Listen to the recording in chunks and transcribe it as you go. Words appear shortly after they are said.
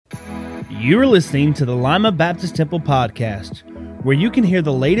You're listening to the Lima Baptist Temple podcast, where you can hear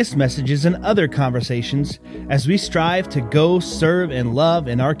the latest messages and other conversations as we strive to go, serve, and love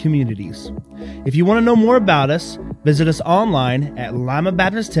in our communities. If you want to know more about us, visit us online at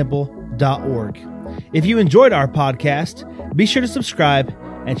limabaptisttemple.org. If you enjoyed our podcast, be sure to subscribe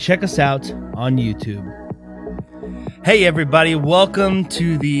and check us out on YouTube. Hey everybody, welcome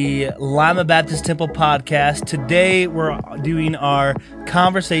to the Lima Baptist Temple podcast. Today we're doing our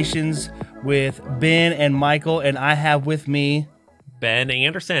conversations with Ben and Michael, and I have with me Ben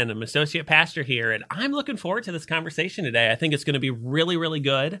Anderson. I'm associate pastor here, and I'm looking forward to this conversation today. I think it's going to be really, really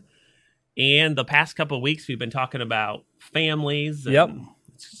good. And the past couple of weeks, we've been talking about families. And Yep.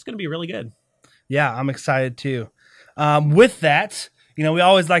 It's just going to be really good. Yeah, I'm excited too. With that, we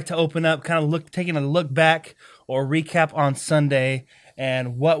always like to open up, taking a look back or recap on Sunday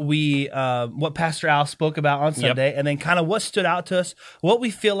and what Pastor Al spoke about on Sunday, and then kind of what stood out to us, what we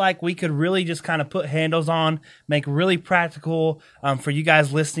feel like we could really just kind of put handles on, make really practical for you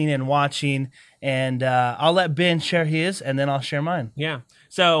guys listening and watching. And I'll let Ben share his, and then I'll share mine. Yeah.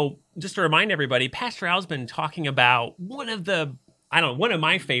 So just to remind everybody, Pastor Al's been talking about one of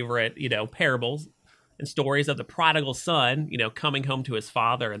my favorite, parables and stories of the prodigal son, coming home to his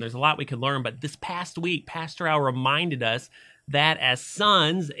father. And there's a lot we can learn. But this past week, Pastor Al reminded us that as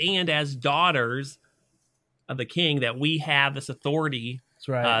sons and as daughters of the king, that we have this authority That's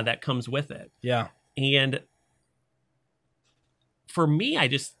right. that comes with it. Yeah. And for me, I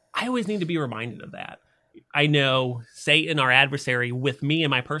always need to be reminded of that. I know Satan, our adversary, with me in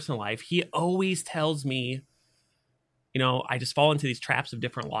my personal life, he always tells me, I just fall into these traps of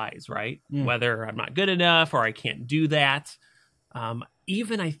different lies, right? Whether I'm not good enough or I can't do that.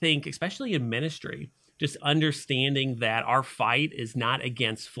 Even I think, especially in ministry, just understanding that our fight is not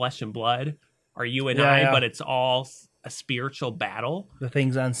against flesh and blood, or you and I, but it's all a spiritual battle. The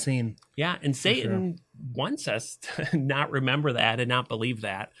things unseen. Yeah, and Satan wants us to not remember that and not believe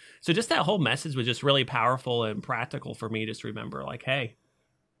that. So just that whole message was just really powerful and practical for me. Just remember, hey,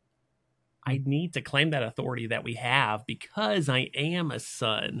 I need to claim that authority that we have because I am a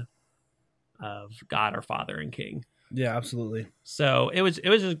son of God, our Father and King. Yeah, absolutely. So it was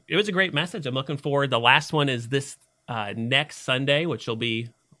a great message. I'm looking forward. The last one is this next Sunday, which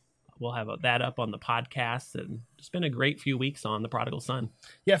we'll have that up on the podcast. And it's been a great few weeks on the prodigal son.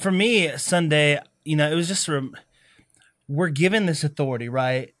 Yeah, for me, Sunday, it was just we're given this authority,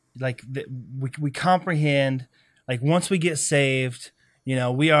 right? We comprehend, once we get saved,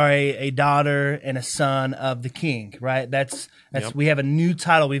 we are a daughter and a son of the King, right? That's Yep. We have a new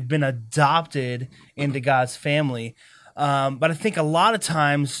title. We've been adopted into God's family. But I think a lot of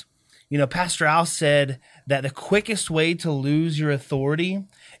times, Pastor Al said that the quickest way to lose your authority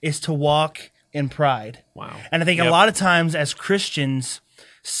is to walk in pride. Wow. And I think a lot of times as Christians,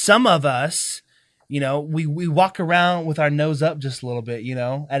 some of us, we walk around with our nose up just a little bit,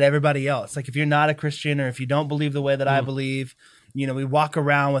 at everybody else. If you're not a Christian or if you don't believe the way that I believe, we walk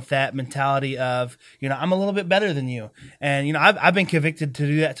around with that mentality of, I'm a little bit better than you. And, I've been convicted to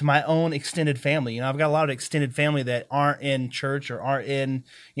do that to my own extended family. I've got a lot of extended family that aren't in church or aren't in,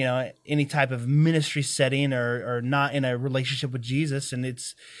 any type of ministry setting or not in a relationship with Jesus. And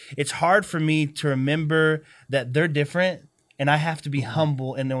it's hard for me to remember that they're different. And I have to be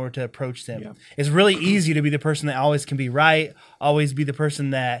humble in order to approach them. Yeah. It's really easy to be the person that always can be right, always be the person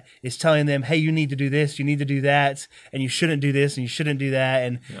that is telling them, hey, you need to do this, you need to do that, and you shouldn't do this, and you shouldn't do that,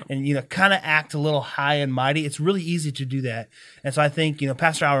 and kind of act a little high and mighty. It's really easy to do that. And so I think,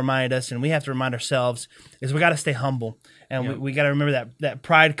 Pastor Al reminded us, and we have to remind ourselves, is we got to stay humble. And we got to remember that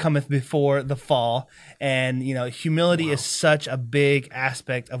pride cometh before the fall. And, humility is such a big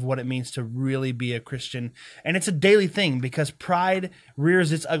aspect of what it means to really be a Christian. And it's a daily thing because pride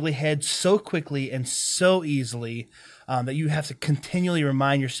rears its ugly head so quickly and so easily that you have to continually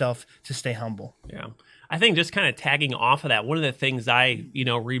remind yourself to stay humble. Yeah. I think just kind of tagging off of that, one of the things I,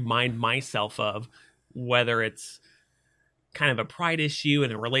 remind myself of, whether it's kind of a pride issue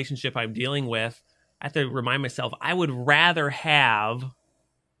in a relationship I'm dealing with, I have to remind myself, I would rather have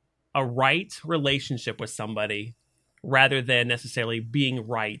a right relationship with somebody rather than necessarily being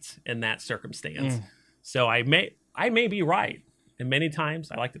right in that circumstance. So I may be right. And many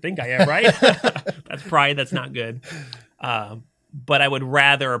times I like to think I am right. That's pride. That's not good. But I would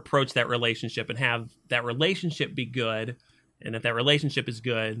rather approach that relationship and have that relationship be good. And if that relationship is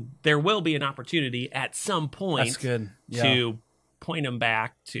good, there will be an opportunity at some point That's good. to point them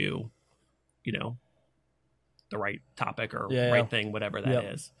back to, the right topic or right thing, whatever that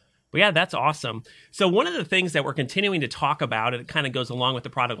is. But yeah, that's awesome. So one of the things that we're continuing to talk about, and it kind of goes along with the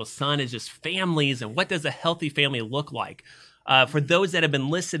prodigal son, is just families and what does a healthy family look like? For those that have been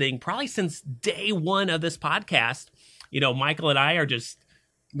listening, probably since day one of this podcast, Michael and I are just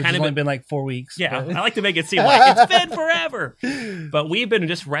Which has only been like 4 weeks. Yeah, but- I like to make it seem like it's been forever. But we've been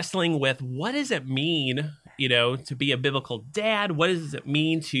just wrestling with what does it mean, to be a biblical dad? What does it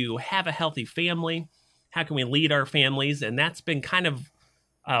mean to have a healthy family? How can we lead our families? And that's been kind of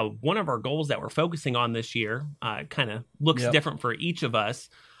one of our goals that we're focusing on this year. Kind of looks different for each of us.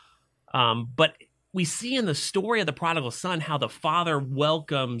 But we see in the story of the prodigal son how the father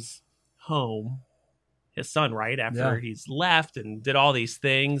welcomes home his son, right? After he's left and did all these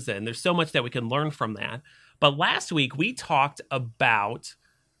things. And there's so much that we can learn from that. But last week we talked about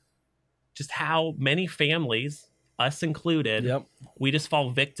just how many families, us included, we just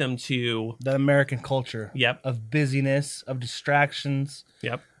fall victim to the American culture of busyness, of distractions,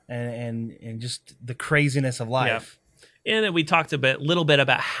 and just the craziness of life. And then we talked a little bit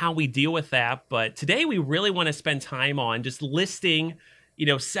about how we deal with that. But today we really want to spend time on just listing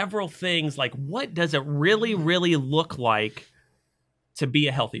several things like what does it really, really look like to be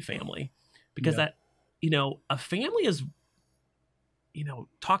a healthy family? Because that, a family is,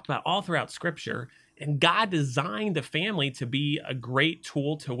 talked about all throughout Scripture, and God designed the family to be a great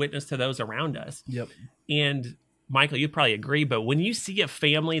tool to witness to those around us. And Michael, you'd probably agree, but when you see a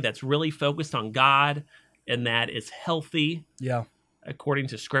family that's really focused on God and that is healthy, according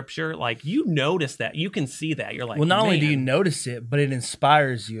to Scripture, like you notice that, you can see that. You're like, well, not only do you notice it, but it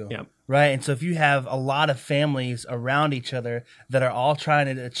inspires you, right? And so if you have a lot of families around each other that are all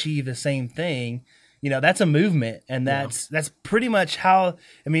trying to achieve the same thing, that's a movement, and that's pretty much how.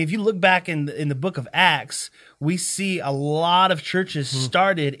 I mean, if you look back in the book of Acts, we see a lot of churches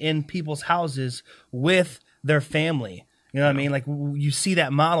started in people's houses with their family. You know what I mean? Like you see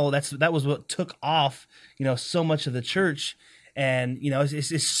that model. That was what took off. So much of the church. And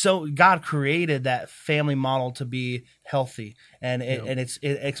it's so God created that family model to be healthy, and it's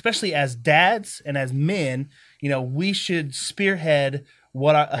especially as dads and as men, we should spearhead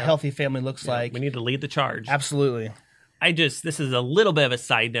what a healthy family looks like. We need to lead the charge. Absolutely. This is a little bit of a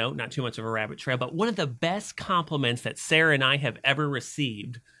side note, not too much of a rabbit trail, but one of the best compliments that Sarah and I have ever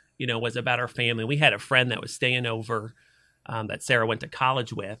received, was about our family. We had a friend that was staying over that Sarah went to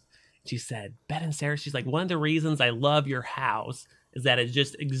college with. She said, Ben and Sarah, she's like, one of the reasons I love your house is that it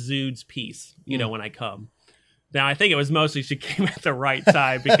just exudes peace, when I come. Now, I think it was mostly she came at the right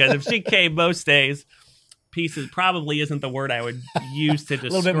time, because if she came most days, peace probably isn't the word I would use to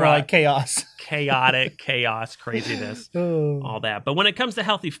describe. A little bit more like chaos. Chaotic, chaos, craziness, all that. But when it comes to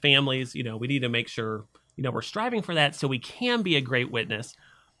healthy families, we need to make sure, we're striving for that so we can be a great witness.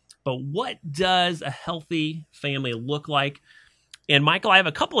 But what does a healthy family look like? And Michael, I have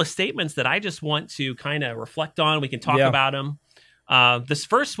a couple of statements that I just want to kind of reflect on. We can talk about them. This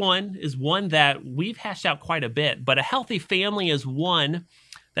first one is one that we've hashed out quite a bit, but a healthy family is one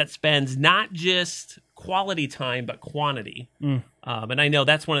that spends not just quality time, but quantity. And I know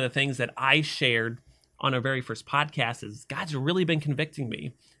that's one of the things that I shared on our very first podcast is God's really been convicting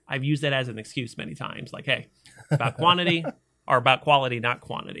me. I've used that as an excuse many times. Like, hey, about quantity or about quality, not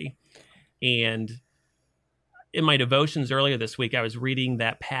quantity. And in my devotions earlier this week, I was reading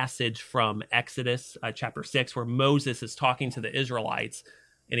that passage from Exodus chapter 6, where Moses is talking to the Israelites,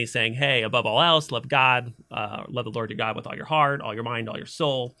 and he's saying, hey, above all else, love God, love the Lord your God with all your heart, all your mind, all your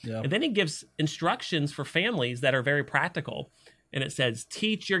soul. And then he gives instructions for families that are very practical. And it says,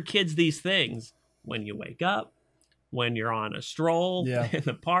 teach your kids these things when you wake up, when you're on a stroll in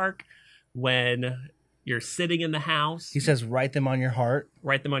the park, when you're sitting in the house. He says, write them on your heart.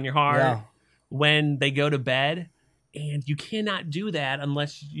 Write them on your heart. When they go to bed, and you cannot do that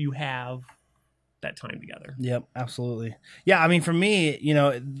unless you have that time together. Yep, absolutely. Yeah, I mean, for me,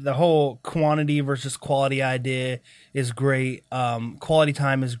 the whole quantity versus quality idea is great. Quality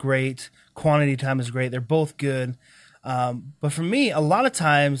time is great. Quantity time is great. They're both good. But for me, a lot of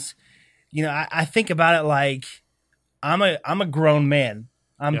times, I think about it like I'm a grown man.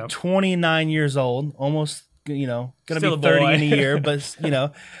 I'm 29 years old, almost, gonna Still be 30 in a year,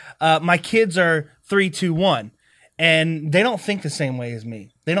 but my kids are 3, 2, 1, and they don't think the same way as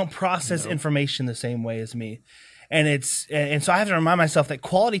me. They don't process information the same way as me. And so I have to remind myself that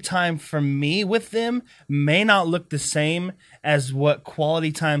quality time for me with them may not look the same as what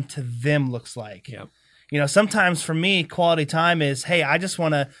quality time to them looks like. Sometimes for me, quality time is, hey, I just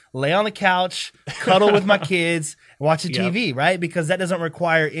want to lay on the couch, cuddle with my kids, watch the TV, right? Because that doesn't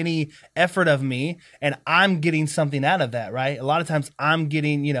require any effort of me, and I'm getting something out of that, right? A lot of times I'm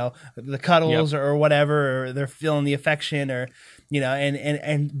getting, the cuddles or whatever, or they're feeling the affection, or,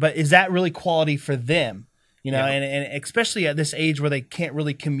 but is that really quality for them? You know, Yeah. and especially at this age where they can't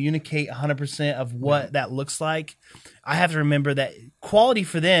really communicate 100% of what that looks like, I have to remember that quality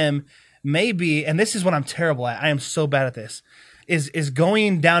for them may be, and this is what I'm terrible at. I am so bad at this, is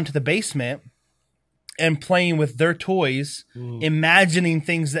going down to the basement and playing with their toys, imagining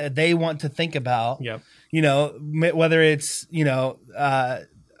things that they want to think about. Yep. You know, whether it's,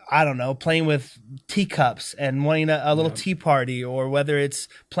 I don't know, playing with teacups and wanting a little tea party, or whether it's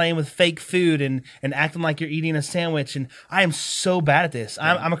playing with fake food and acting like you're eating a sandwich. And I am so bad at this.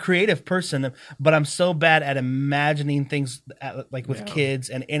 I'm a creative person, but I'm so bad at imagining things like with kids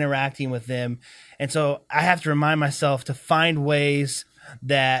and interacting with them. And so I have to remind myself to find ways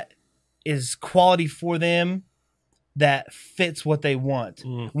that is quality for them that fits what they want.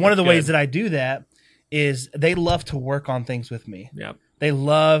 One of the ways that I do that is they love to work on things with me. Yep. They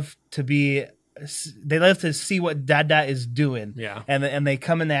love to see what Dada is doing. Yeah. And they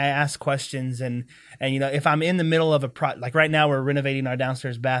come and they ask questions, and if I'm in the middle of like right now we're renovating our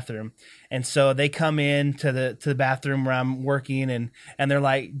downstairs bathroom, and so they come in to the bathroom where I'm working, and they're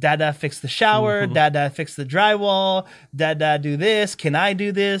like, Dada, fix the shower, Dada, fix the drywall, Dada, do this, can I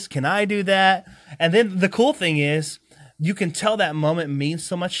do this, can I do that? And then the cool thing is, you can tell that moment means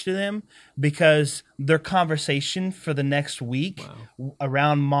so much to them because their conversation for the next week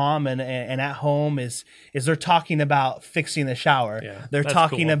around mom and at home is they're talking about fixing the shower. Yeah, they're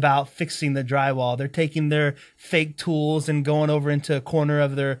talking about fixing the drywall. They're taking their fake tools and going over into a corner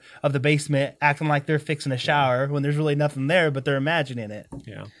of the basement, acting like they're fixing a shower when there's really nothing there, but they're imagining it.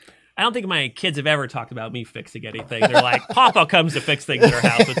 Yeah. I don't think my kids have ever talked about me fixing anything. They're like, Papa comes to fix things in our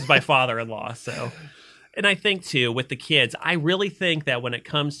house, which is my father-in-law. So. And I think, too, with the kids, I really think that when it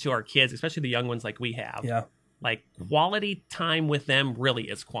comes to our kids, especially the young ones like we have, like quality time with them really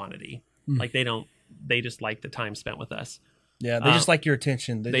is quantity. Like they just like the time spent with us. Yeah, they just like your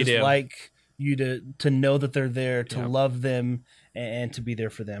attention. They just like you to know that they're there, to love them, and to be there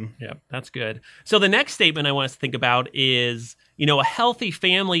for them. Yeah, that's good. So the next statement I want us to think about is, a healthy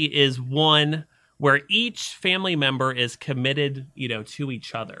family is one where each family member is committed, to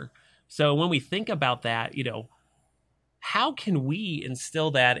each other. So when we think about that, how can we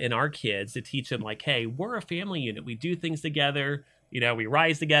instill that in our kids to teach them like, hey, we're a family unit. We do things together. We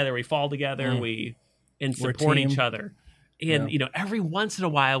rise together. We fall together. We support each other. And, every once in a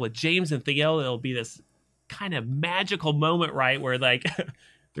while with James and Theo, there'll be this kind of magical moment, right, where like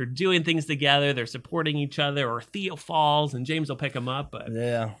they're doing things together. They're supporting each other, or Theo falls and James will pick him up. But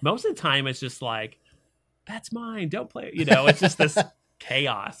most of the time it's just like, that's mine. Don't play. It's just this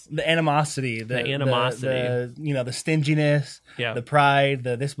chaos, the animosity, the stinginess, the pride,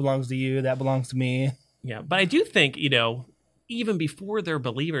 this belongs to you, that belongs to me. Yeah, but I do think even before they're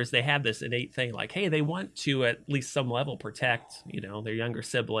believers, they have this innate thing like, hey, they want to at least some level protect their younger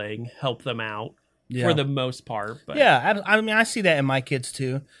sibling, help them out for the most part. But I mean, I see that in my kids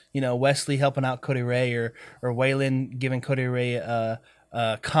too. Wesley helping out Cody Ray, or Waylon giving Cody Ray a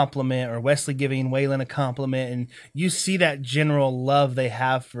compliment, or Wesley giving Waylon a compliment, and you see that general love they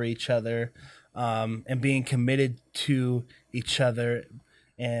have for each other, and being committed to each other.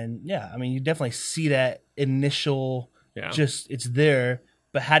 And I mean, you definitely see that initial, just it's there,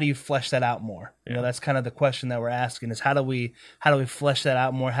 but how do you flesh that out more? That's kind of the question that we're asking, is how do we flesh that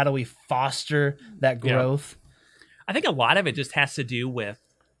out more? How do we foster that growth? I think a lot of it just has to do with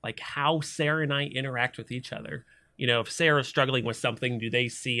like how Sarah and I interact with each other. If Sarah's struggling with something, do they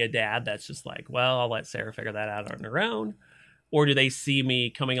see a dad that's just like, well, I'll let Sarah figure that out on her own? Or do they see me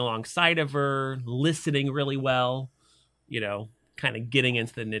coming alongside of her, listening really well, kind of getting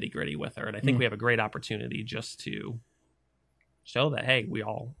into the nitty gritty with her? And I think we have a great opportunity just to show that, hey, we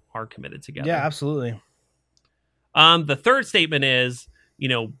all are committed together. Yeah, absolutely. The third statement is,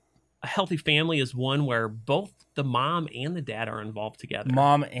 a healthy family is one where both the mom and the dad are involved together.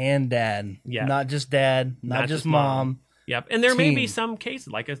 Mom and dad. Yeah. Not just dad, not just mom. Yep. And there may be some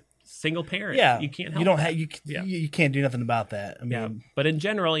cases like a single parent. Yeah. You can't help you don't have you can't do nothing about that. I mean, but in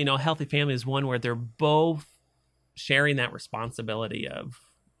general, a healthy family is one where they're both sharing that responsibility of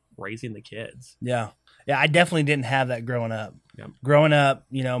raising the kids. Yeah. Yeah, I definitely didn't have that growing up. Yep. Growing up,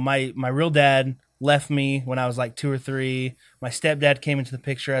 my real dad left me when I was like 2 or 3. My stepdad came into the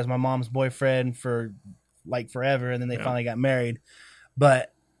picture as my mom's boyfriend for like forever, and then they finally got married.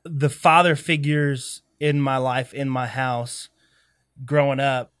 But the father figures in my life, in my house, growing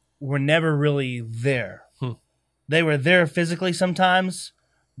up, were never really there. They were there physically sometimes,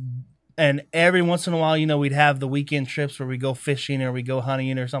 And every once in a while, we'd have the weekend trips where we go fishing or we go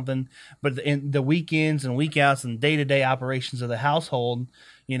hunting or something. But in the weekends and week outs and day-to-day operations of the household,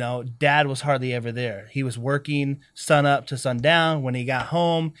 Dad was hardly ever there. He was working sun up to sundown. When he got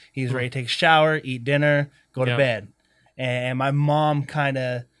home, he was ready to take a shower, eat dinner, go to bed. And my mom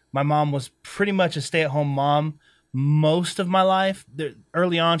was pretty much a stay-at-home mom most of my life.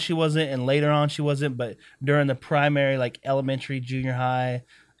 Early on she wasn't, and later on she wasn't, but during the primary, like elementary, junior high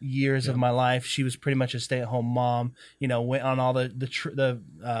years of my life, she was pretty much a stay-at-home mom. Went on all the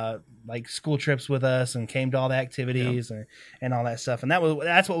like school trips with us and came to all the activities and all that stuff. And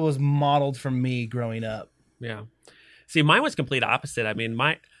that's what was modeled for me growing up. Yeah. See, mine was complete opposite. I mean,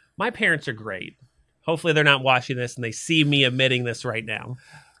 my parents are great. Hopefully they're not watching this and they see me admitting this right now.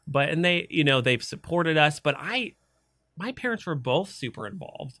 And they, they've supported us, but my parents were both super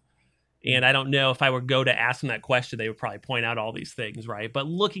involved. And I don't know if I would go to ask them that question, they would probably point out all these things, right? But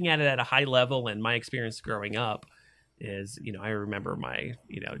looking at it at a high level and my experience growing up is, I remember my,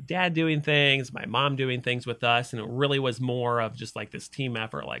 dad doing things, my mom doing things with us. And it really was more of just like this team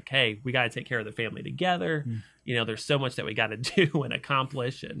effort, like, hey, we got to take care of the family together. There's so much that we got to do and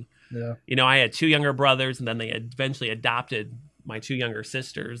accomplish. And, I had 2 younger brothers, and then they eventually adopted my 2 younger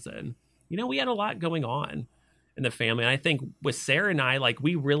sisters. And, we had a lot going on in the family. And I think with Sarah and I, like,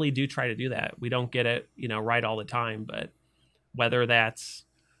 we really do try to do that. We don't get it, right all the time, but whether that's,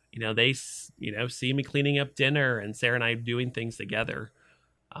 they, see me cleaning up dinner and Sarah and I doing things together,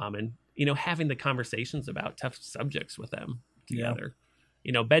 and, having the conversations about tough subjects with them together.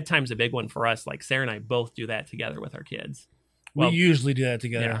 Bedtime's a big one for us. Like, Sarah and I both do that together with our kids. We usually do that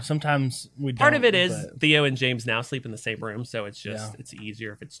together. Yeah. Sometimes we don't. Part of it is Theo and James now sleep in the same room, so it's just it's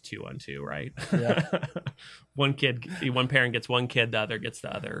easier if it's 2 on 2, right? Yeah. one parent gets one kid, the other gets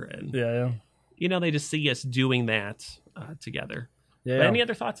the other, and they just see us doing that together. Yeah. But any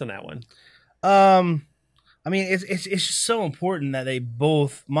other thoughts on that one? I mean, it's just so important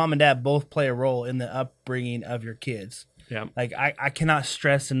that mom and dad both play a role in the upbringing of your kids. Yeah. Like, I cannot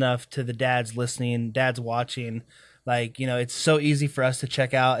stress enough to the dads listening, dads watching. Like, it's so easy for us to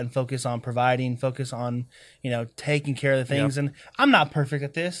check out and focus on providing, focus on, taking care of the things. And I'm not perfect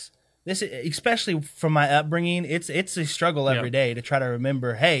at this. Especially from my upbringing, it's a struggle every day to try to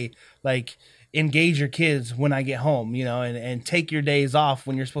remember, hey, like, engage your kids when I get home, and take your days off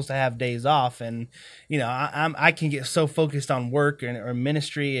when you're supposed to have days off. And, I can get so focused on work or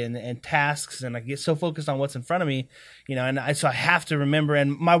ministry and tasks, and I get so focused on what's in front of me, so I have to remember.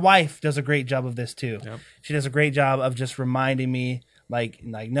 And my wife does a great job of this too. Yep. She does a great job of just reminding me, like,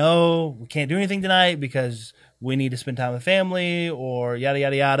 no, we can't do anything tonight because we need to spend time with family, or yada,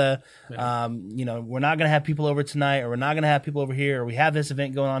 yada, yada. Yeah. We're not going to have people over tonight, or we're not going to have people over here, or we have this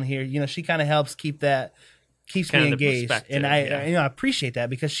event going on here. She kind of helps keeps me engaged. And I appreciate that,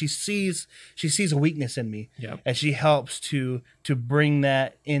 because she sees a weakness in me. Yep. And she helps to bring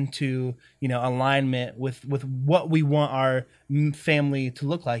that into, alignment with what we want our family to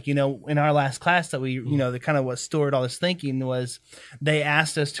look like. In our last class that we, the kind of what stored all this thinking was, they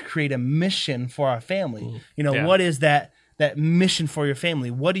asked us to create a mission for our family. What is that mission for your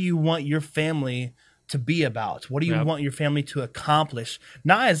family? What do you want your family to be about? What do you want your family to accomplish?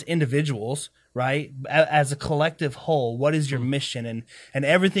 Not as individuals, right? As a collective whole, what is your mission? And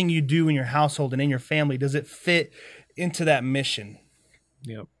everything you do in your household and in your family, does it fit into that mission?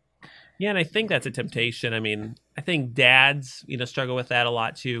 Yep. Yeah, and I think that's a temptation. I mean, I think dads, struggle with that a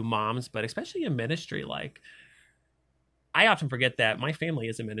lot too, moms, but especially in ministry. Like, I often forget that my family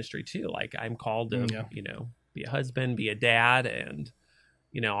is a ministry too. Like, I'm called to, be a husband, be a dad, and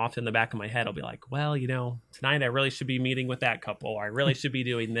often in the back of my head, I'll be like, well, tonight I really should be meeting with that couple, or I really should be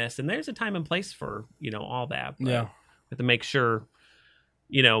doing this. And there's a time and place for, all that. But we have to make sure,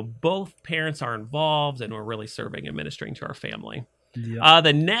 both parents are involved and we're really serving and ministering to our family. Yep.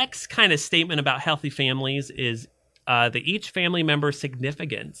 The next kind of statement about healthy families is that each family member's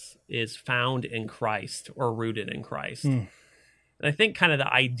significance is found in Christ, or rooted in Christ. And I think kind of the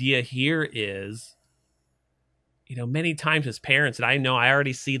idea here is, many times as parents, and I know I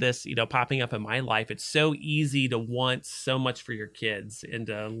already see this, popping up in my life, it's so easy to want so much for your kids and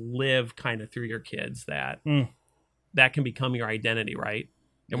to live kind of through your kids that can become your identity, right?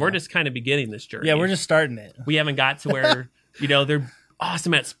 And we're just kind of beginning this journey. Yeah, we're just starting it. We haven't got to where, they're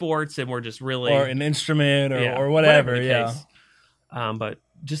awesome at sports and we're just really... Or an instrument or whatever, But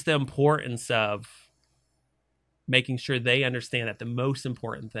just the importance of making sure they understand that the most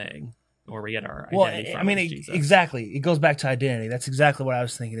important thing, or we get our identity from, Jesus. Exactly. It goes back to identity. That's exactly what I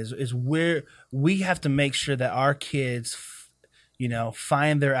was thinking, is where we have to make sure that our kids,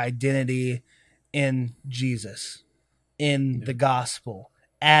 find their identity in Jesus, in the gospel,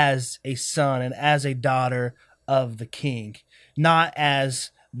 as a son and as a daughter of the King, not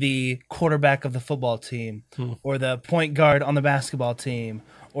as the quarterback of the football team or the point guard on the basketball team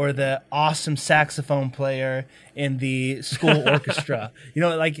or the awesome saxophone player in the school orchestra. You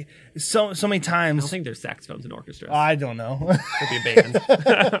know, like so many times. I don't think there's saxophones in orchestras. I don't know. Could be a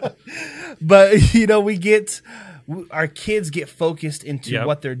band. But you know, our kids get focused into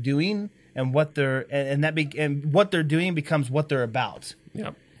what they're doing and what they're and what they're doing becomes what they're about.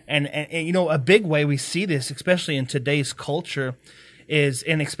 Yep. And you know, a big way we see this, especially in today's culture, is,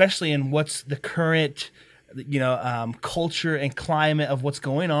 and especially in what's the current, you know, culture and climate of what's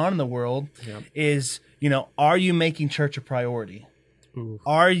going on in the world, is, you know, are you making church a priority? Ooh.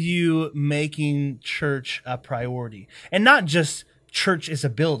 Are you making church a priority? And not just church as a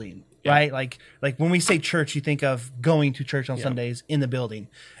building, right? Like when we say church, you think of going to church on Sundays in the building.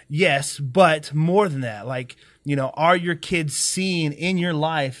 Yes, but more than that, like, you know, are your kids seeing in your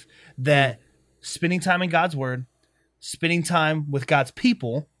life that spending time in God's word, spending time with God's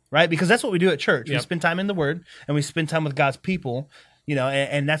people, right? Because that's what we do at church. We spend time in the word and we spend time with God's people, you know,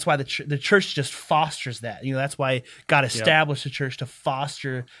 and that's why the church just fosters that. You know, that's why God established the church to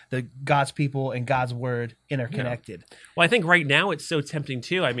foster the God's people and God's word interconnected. Yeah. Well, I think right now it's so tempting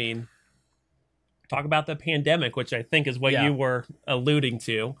too. I mean, talk about the pandemic, which I think is what you were alluding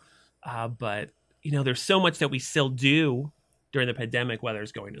to. But, you know, there's so much that we still do during the pandemic, whether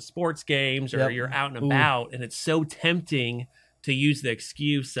it's going to sports games or you're out and about, and it's so tempting to use the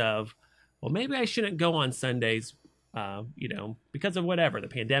excuse of, well, maybe I shouldn't go on Sundays, you know, because of whatever, the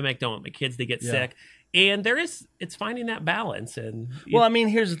pandemic, don't want my kids to get sick. And it's finding that balance. And well, I mean,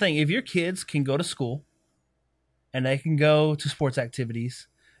 here's the thing. If your kids can go to school and they can go to sports activities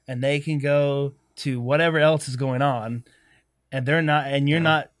and they can go to whatever else is going on, and they're not, and you're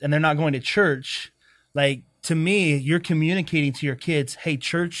not, and they're not going to church, like, to me, you're communicating to your kids, hey,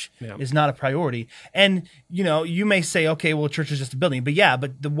 church is not a priority. And, you know, you may say, okay, well, church is just a building. But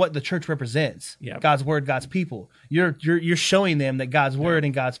what the church represents, God's word, God's people. You're showing them that God's word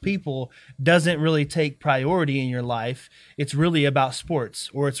and God's people doesn't really take priority in your life. It's really about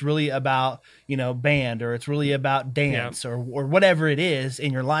sports, or it's really about, you know, band, or it's really about dance, or whatever it is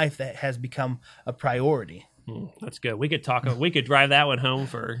in your life that has become a priority. That's good. We could drive that one home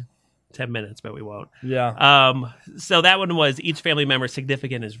for 10 minutes, but we won't. So that one was each family member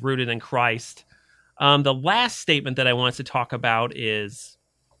significant is rooted in Christ. The last statement that I want to talk about is,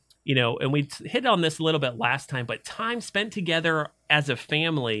 you know, and we hit on this a little bit last time, but time spent together as a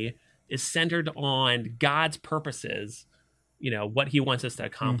family is centered on God's purposes, you know, what he wants us to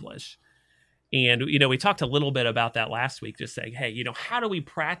accomplish. And, you know, we talked a little bit about that last week, just saying, hey, you know, how do we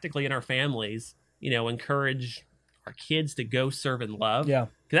practically in our families, you know, encourage our kids to go serve and love? Because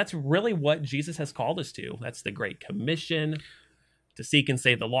that's really what Jesus has called us to. That's the Great Commission, to seek and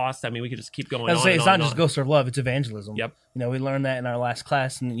save the lost. I mean, we could just keep going on. It's not just go serve love; it's evangelism. Yep. You know, we learned that in our last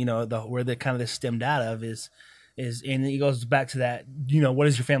class, and you know, where the kind of this stemmed out of is, and it goes back to that. You know, what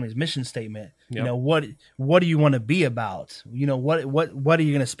is your family's mission statement? You know, what do you want to be about? You know, what are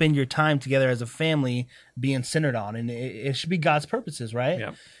you going to spend your time together as a family being centered on? And it should be God's purposes, right?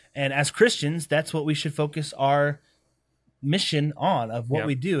 Yep. And as Christians, that's what we should focus our mission on, of what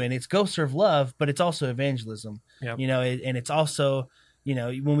we do. And it's go serve love, but it's also evangelism. You know, and it's also, you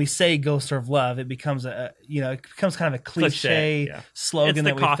know, when we say go serve love, it becomes it becomes kind of a cliche slogan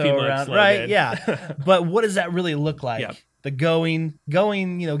that we throw around. Slogan. Right. Yeah. But what does that really look like? The going,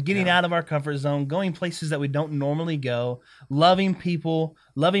 you know, getting out of our comfort zone, going places that we don't normally go, loving people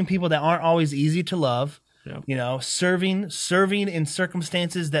that aren't always easy to love. You know, serving in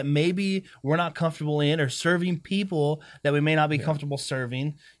circumstances that maybe we're not comfortable in, or serving people that we may not be comfortable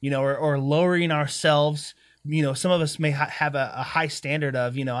serving, you know, or lowering ourselves. You know, some of us may have a high standard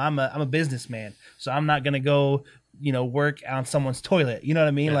of, you know, I'm a businessman, so I'm not going to go, you know, work on someone's toilet. You know what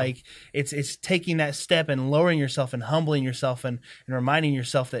I mean? Like it's taking that step and lowering yourself and humbling yourself and reminding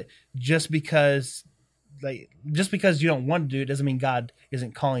yourself that just because you don't want to do it doesn't mean God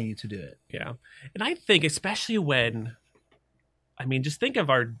isn't calling you to do it. Yeah. And I think especially when, I mean, just think of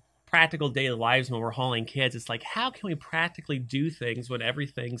our practical daily lives when we're hauling kids. It's like, how can we practically do things when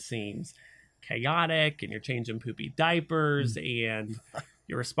everything seems chaotic and you're changing poopy diapers and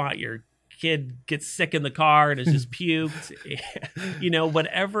your kid gets sick in the car and is just puked, you know,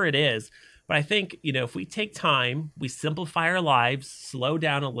 whatever it is. But I think, you know, if we take time, we simplify our lives, slow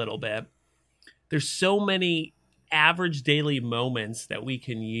down a little bit, there's so many average daily moments that we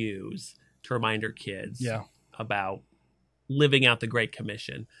can use to remind our kids about living out the Great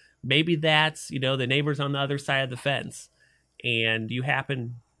Commission. Maybe that's, you know, the neighbor's on the other side of the fence and you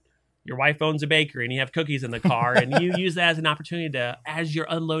happen your wife owns a bakery and you have cookies in the car, and you use that as an opportunity to, as you're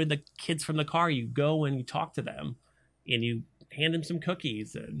unloading the kids from the car, you go and you talk to them and you hand them some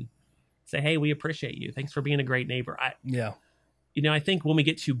cookies and say, hey, we appreciate you. Thanks for being a great neighbor. I think when we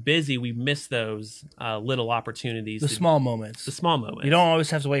get too busy, we miss those little opportunities. The small moments. You don't always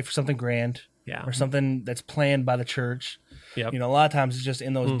have to wait for something grand or something that's planned by the church. Yep. A lot of times it's just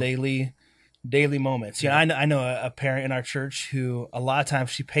in those daily moments. I know a parent in our church who a lot of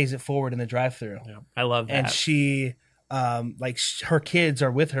times she pays it forward in the drive-thru. Yeah, I love that. And she, her kids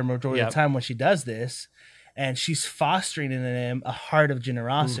are with her majority of the time when she does this, and she's fostering in them a heart of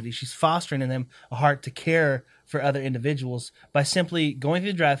generosity. She's fostering in them a heart to care for other individuals by simply going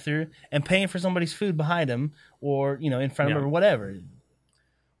through the drive-thru and paying for somebody's food behind them or, in front of them or whatever.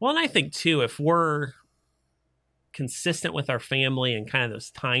 Well, and I think too, if we're consistent with our family and kind of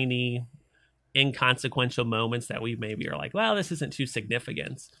those tiny inconsequential moments that we maybe are like, well, this isn't too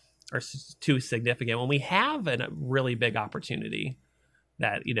significant. When we have a really big opportunity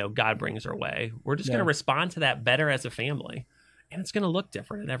that, God brings our way, we're just going to respond to that better as a family. And it's going to look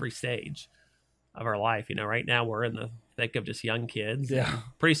different at every stage of our life. Right now we're in the thick of just young kids. Yeah.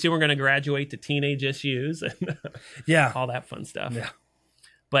 Pretty soon we're going to graduate to teenage issues and all that fun stuff. Yeah.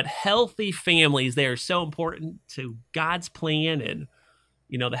 But healthy families, they are so important to God's plan. And,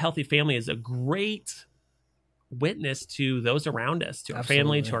 the healthy family is a great witness to those around us, to our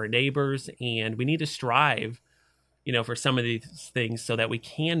family, to our neighbors. And we need to strive, for some of these things so that we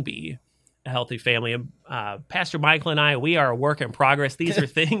can be a healthy family. And Pastor Michael and I, we are a work in progress. These are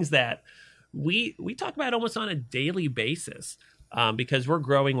things that we talk about almost on a daily basis because we're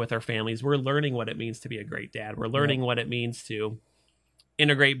growing with our families. We're learning what it means to be a great dad. We're learning what it means to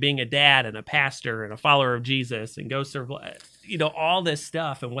integrate being a dad and a pastor and a follower of Jesus and go serve, all this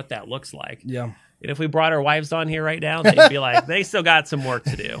stuff and what that looks like. Yeah. And if we brought our wives on here right now, they'd be like, they still got some work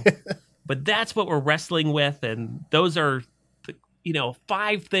to do. But that's what we're wrestling with. And those are,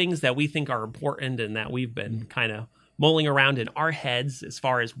 5 things that we think are important and that we've been kind of mulling around in our heads as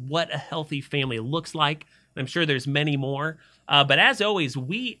far as what a healthy family looks like. I'm sure there's many more. But as always,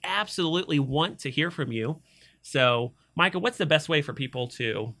 we absolutely want to hear from you. So, Michael, what's the best way for people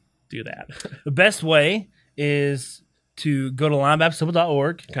to do that? The best way is to go to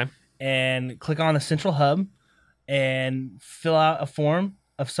limebaptisttemple.org and click on the Central Hub and fill out a form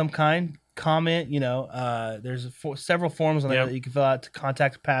of some kind. Comment, there's several forms on there that you can fill out to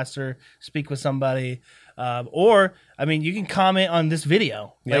contact a pastor, speak with somebody, or you can comment on this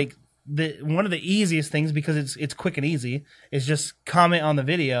video. Like one of the easiest things, because it's quick and easy, is just comment on the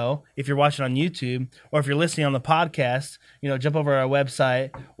video if you're watching on YouTube, or if you're listening on the podcast, jump over our website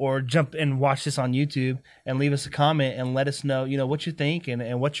or jump and watch this on YouTube and leave us a comment and let us know, what you think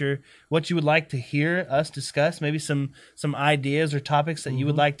and what you would like to hear us discuss, maybe some ideas or topics that you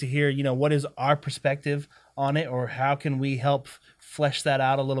would like to hear, what is our perspective on it, or how can we help flesh that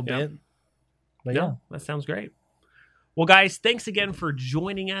out a little bit. But that sounds great. Well, guys, thanks again for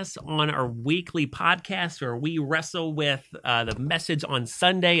joining us on our weekly podcast where we wrestle with the message on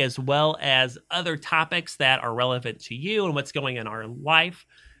Sunday as well as other topics that are relevant to you and what's going on in our life.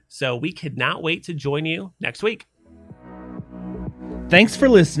 So we could not wait to join you next week. Thanks for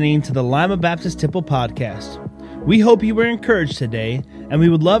listening to the Lima Baptist Temple podcast. We hope you were encouraged today, and we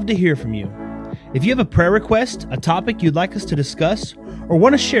would love to hear from you. If you have a prayer request, a topic you'd like us to discuss, or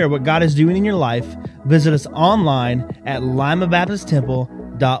want to share what God is doing in your life, visit us online at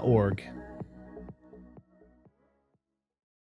limabaptisttemple.org.